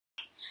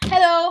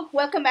Hello,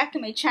 welcome back to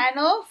my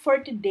channel. For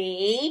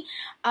today,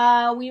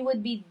 we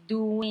would be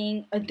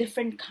doing a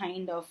different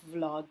kind of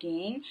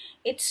vlogging.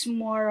 It's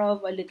more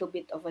of a little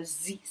bit of a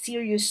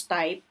serious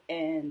type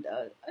and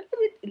a little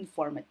bit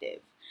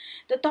informative.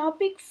 The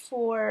topic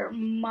for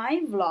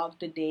my vlog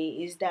today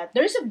is that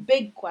there's a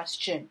big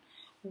question.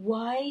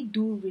 Why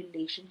do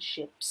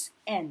relationships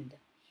end?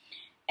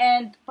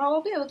 And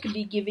probably I could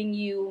be giving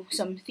you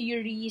some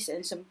theories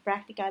and some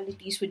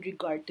practicalities with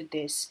regard to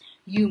this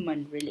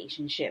human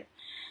relationship.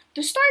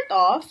 To start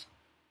off,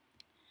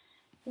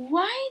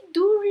 why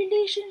do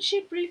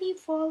relationship really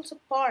falls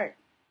apart?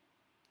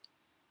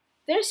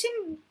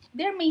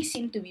 There may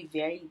seem to be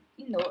a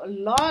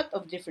lot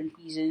of different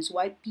reasons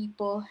why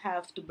people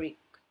have to break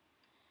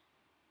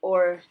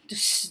or to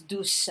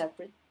do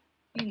separate,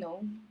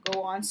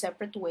 go on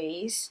separate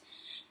ways.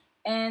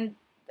 And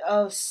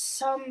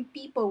some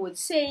people would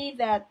say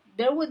that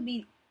there would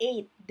be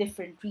 8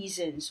 different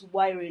reasons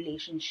why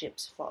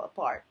relationships fall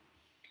apart.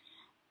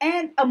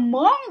 And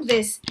among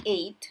these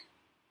 8,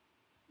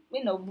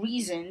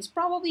 reasons,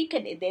 probably you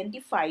can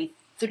identify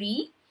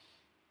 3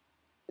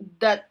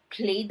 that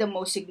play the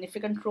most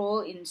significant role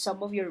in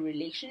some of your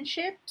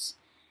relationships.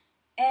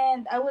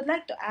 And I would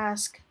like to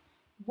ask,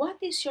 what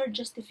is your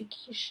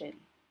justification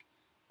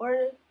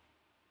or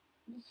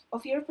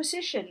of your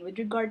position with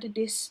regard to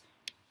this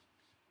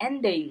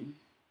ending?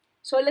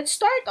 So let's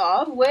start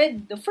off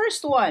with the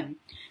first one.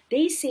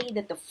 They say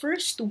that the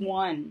first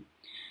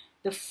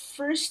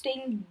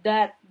thing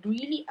that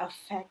really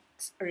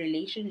affects a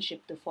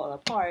relationship to fall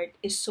apart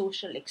is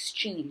social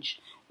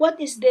exchange. What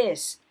is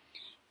this?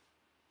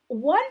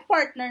 One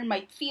partner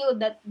might feel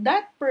that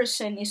that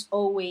person is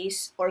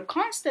always or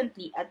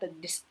constantly at a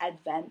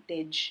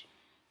disadvantage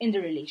in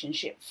the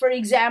relationship. For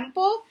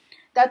example,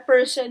 that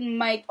person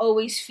might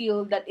always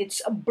feel that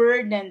it's a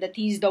burden, that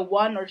he's the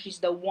one or she's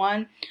the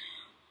one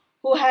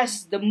who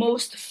has the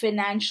most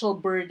financial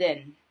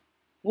burden.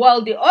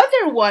 While the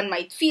other one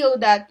might feel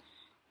that,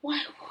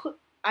 why would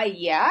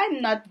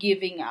I'm not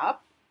giving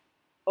up,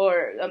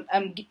 or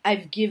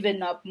I've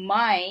given up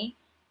my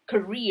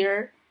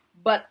career,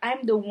 but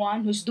I'm the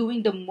one who's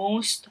doing the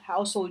most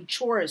household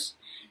chores,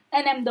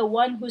 and I'm the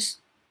one who's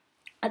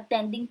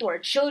attending to our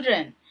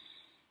children.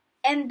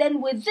 And then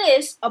with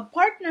this, a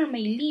partner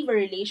may leave a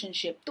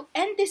relationship to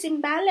end this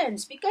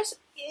imbalance because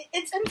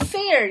it's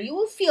unfair. You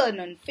will feel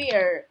an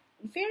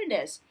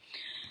unfairness.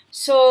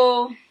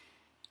 So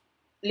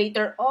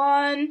later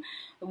on,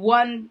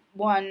 one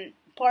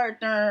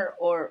partner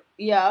or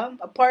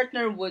a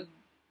partner would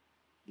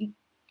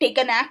take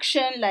an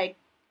action like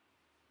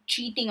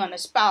cheating on a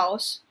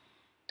spouse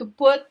to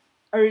put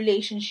a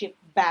relationship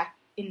back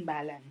in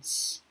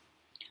balance.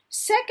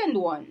 Second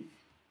one,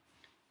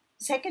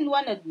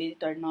 admit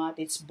it or not,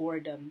 it's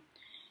boredom.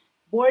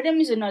 Boredom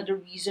is another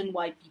reason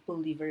why people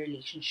leave a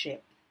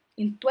relationship.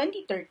 In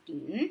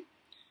 2013,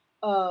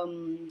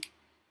 2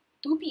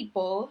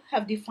 people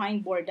have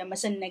defined boredom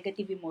as a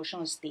negative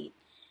emotional state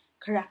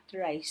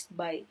characterized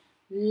by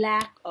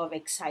lack of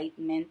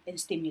excitement and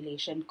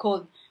stimulation,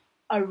 called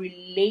a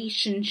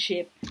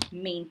relationship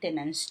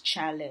maintenance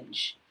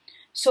challenge.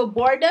 So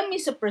boredom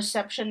is a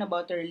perception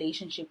about a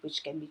relationship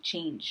which can be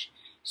changed.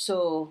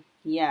 So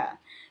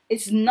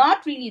it's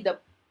not really the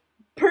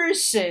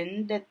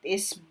person that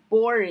is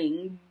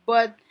boring,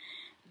 but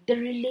the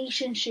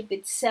relationship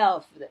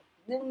itself.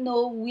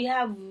 We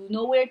have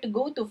nowhere to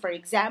go to. For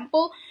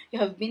example, you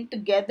have been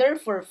together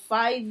for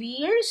 5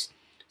 years,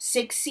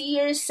 6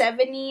 years,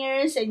 7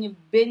 years, and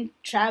you've been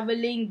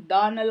traveling,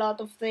 done a lot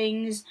of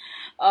things,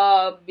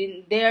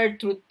 been there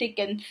through thick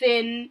and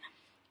thin,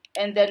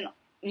 and then,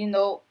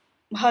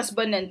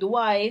 husband and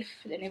wife,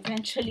 then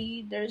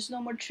eventually there's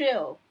no more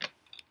thrill.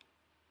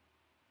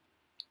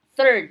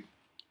 Third,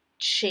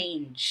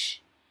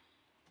 change.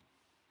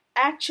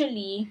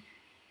 Actually,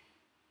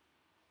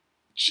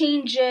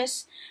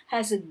 changes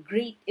has a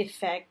great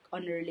effect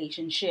on the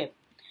relationship.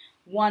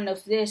 One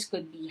of this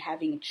could be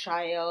having a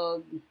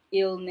child,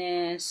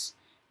 illness,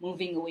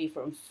 moving away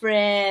from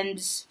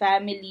friends,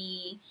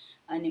 family,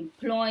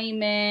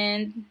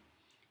 unemployment,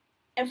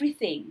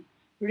 everything,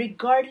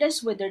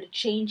 regardless whether the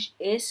change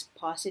is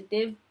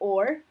positive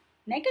or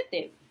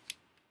negative.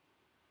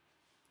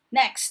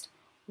 Next,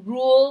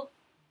 rule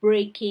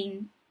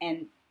breaking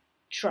and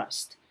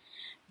trust.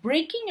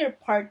 Breaking your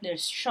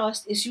partner's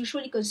trust is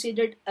usually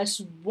considered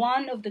as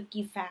one of the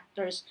key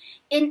factors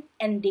in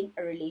ending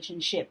a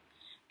relationship.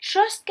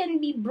 Trust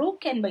can be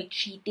broken by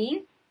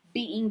cheating,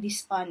 being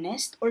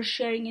dishonest, or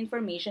sharing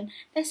information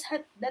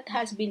that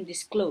has been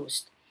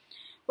disclosed.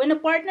 When a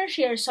partner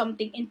shares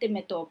something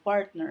intimate to a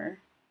partner,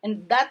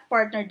 and that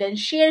partner then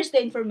shares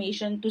the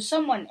information to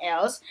someone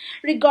else,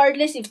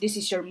 regardless if this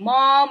is your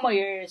mom or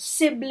your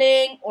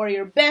sibling or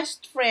your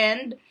best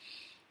friend,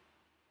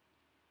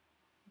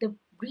 the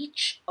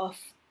breach of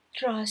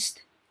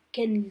trust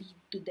can lead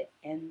to the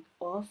end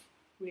of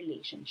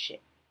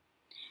relationship.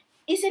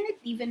 Isn't it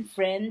even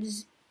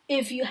friends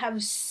if you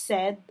have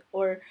said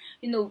or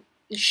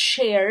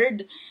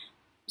shared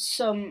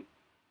some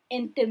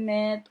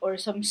intimate or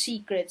some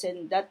secrets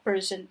and that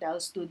person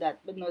tells to that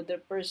another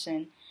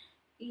person,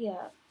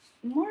 yeah,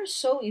 more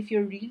so if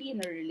you're really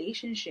in a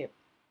relationship.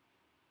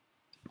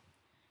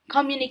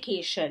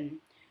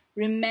 Communication.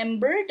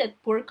 Remember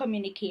that poor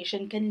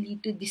communication can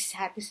lead to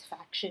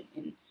dissatisfaction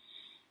in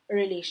a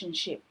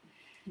relationship.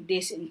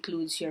 This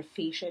includes your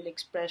facial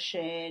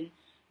expression,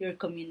 your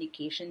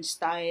communication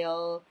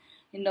style,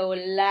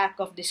 lack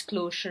of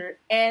disclosure,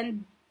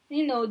 and,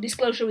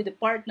 disclosure with the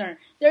partner.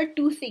 There are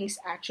two things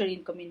actually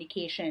in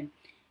communication.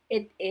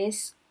 It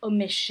is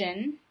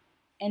omission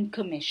and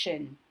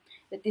commission.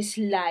 That is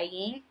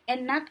lying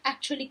and not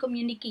actually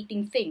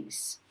communicating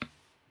things.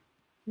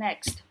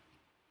 Next,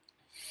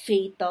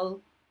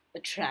 fatal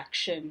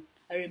attraction.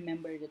 I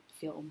remember that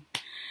film.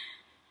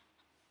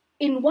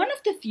 In one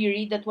of the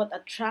theory that what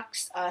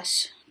attracts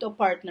us to a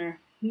partner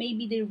may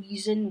be the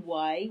reason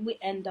why we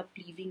end up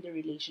leaving the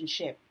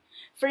relationship.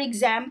 For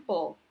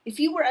example, if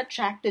you were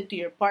attracted to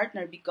your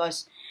partner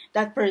because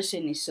that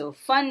person is so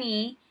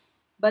funny,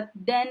 but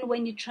then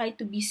when you try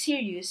to be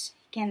serious,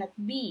 he cannot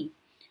be.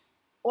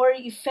 Or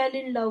you fell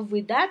in love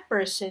with that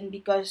person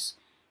because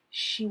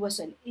she was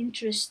an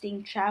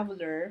interesting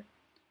traveler.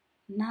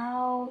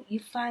 Now you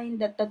find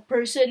that that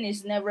person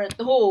is never at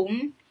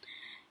home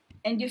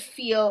and you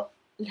feel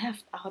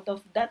left out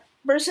of that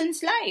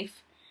person's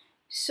life.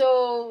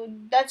 So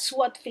that's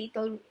what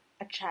fatal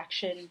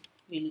attraction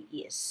really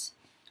is.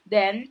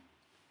 Then,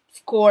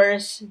 of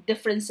course,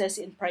 differences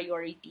in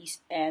priorities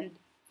and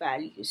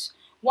values.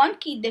 One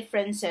key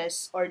difference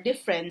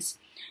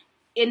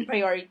in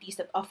priorities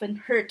that often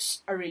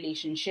hurts a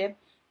relationship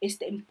is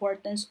the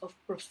importance of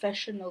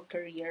professional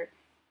career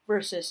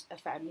versus a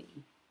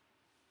family.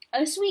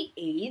 As we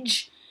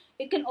age,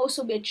 it can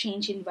also be a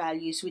change in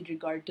values with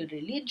regard to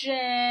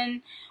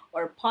religion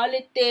or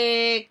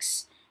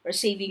politics or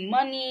saving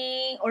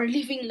money or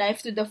living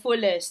life to the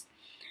fullest.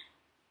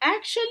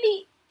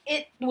 Actually,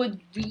 it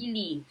would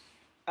really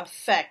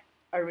affect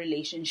a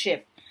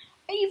relationship.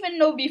 I even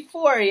know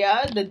before,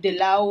 yeah, the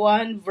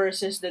Dilawan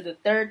versus the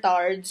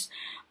Dutertards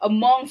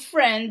among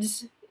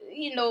friends,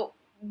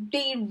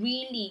 they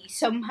really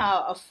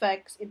somehow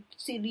affects it.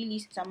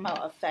 Really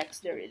somehow affects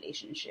the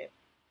relationship.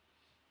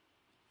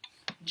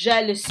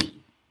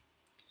 Jealousy.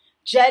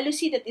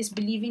 Jealousy that is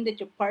believing that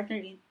your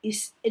partner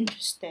is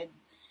interested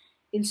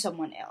in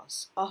someone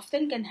else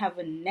often can have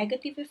a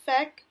negative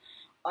effect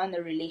on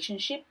a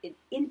relationship. It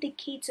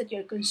indicates that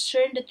you're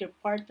concerned that your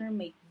partner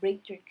may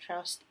break your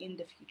trust in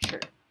the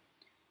future.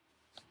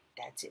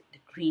 That's it, the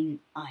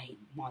green-eyed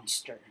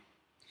monster.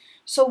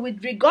 So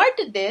with regard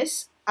to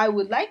this, I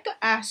would like to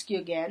ask you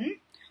again,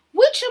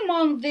 which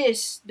among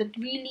this that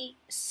really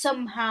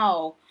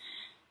somehow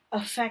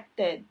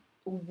affected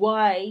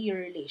why your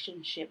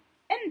relationship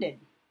ended?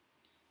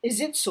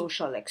 Is it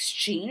social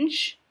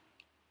exchange?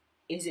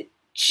 Is it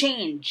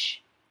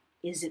change?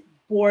 Is it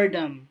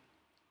boredom?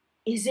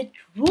 Is it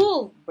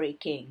rule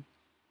breaking?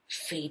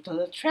 Fatal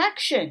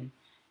attraction?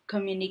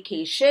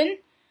 Communication?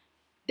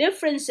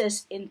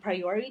 Differences in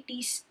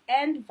priorities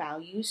and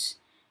values?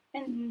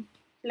 And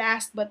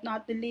last but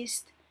not the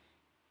least,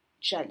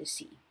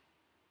 jealousy.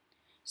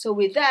 So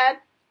with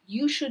that,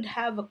 you should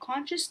have a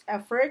conscious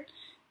effort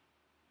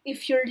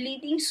if you're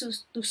leading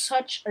to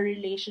such a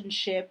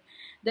relationship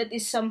that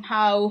is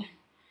somehow,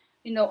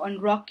 on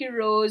rocky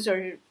roads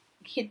or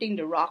hitting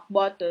the rock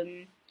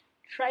bottom,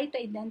 try to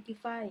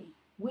identify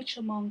which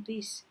among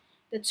these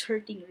that's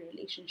hurting your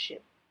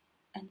relationship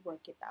and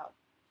work it out.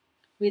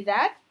 With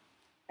that,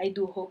 I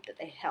do hope that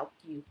I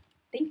helped you.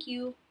 Thank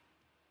you.